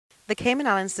The Cayman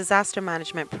Islands Disaster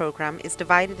Management Program is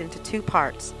divided into two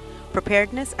parts: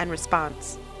 preparedness and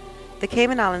response. The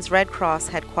Cayman Islands Red Cross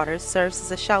headquarters serves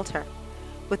as a shelter.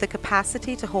 With a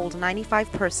capacity to hold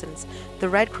 95 persons, the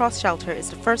Red Cross shelter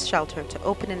is the first shelter to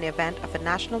open in the event of a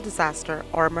national disaster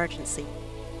or emergency.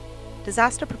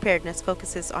 Disaster preparedness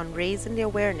focuses on raising the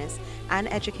awareness and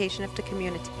education of the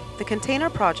community. The Container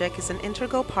Project is an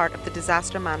integral part of the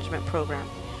disaster management program,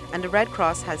 and the Red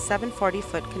Cross has 7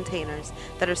 40-foot containers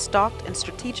that are stocked and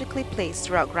strategically placed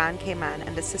throughout Grand Cayman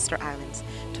and the sister islands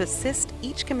to assist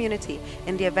each community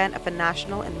in the event of a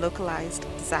national and localized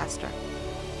disaster.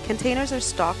 Containers are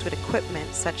stocked with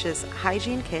equipment such as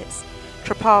hygiene kits,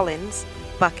 tarpaulins,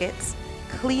 buckets,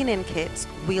 clean-in kits,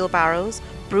 wheelbarrows,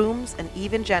 brooms, and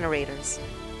even generators.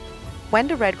 When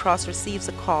the Red Cross receives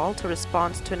a call to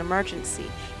respond to an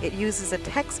emergency, it uses a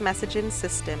text messaging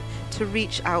system to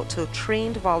reach out to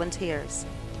trained volunteers.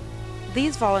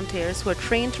 These volunteers, who are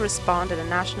trained to respond at a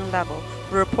national level,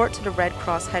 will report to the Red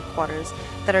Cross headquarters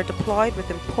that are deployed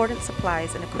with important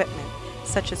supplies and equipment,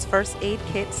 such as first aid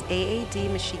kits,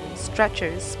 AAD machines,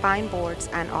 stretchers, spine boards,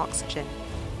 and oxygen.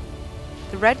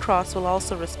 The Red Cross will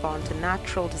also respond to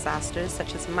natural disasters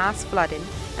such as mass flooding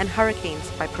and hurricanes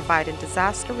by providing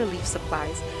disaster relief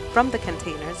supplies from the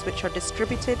containers, which are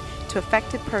distributed to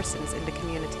affected persons in the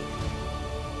community.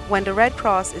 When the Red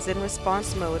Cross is in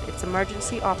response mode, its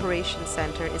Emergency Operations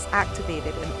Center is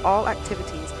activated and all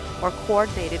activities are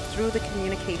coordinated through the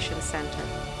Communications Center.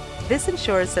 This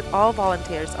ensures that all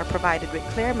volunteers are provided with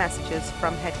clear messages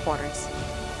from headquarters.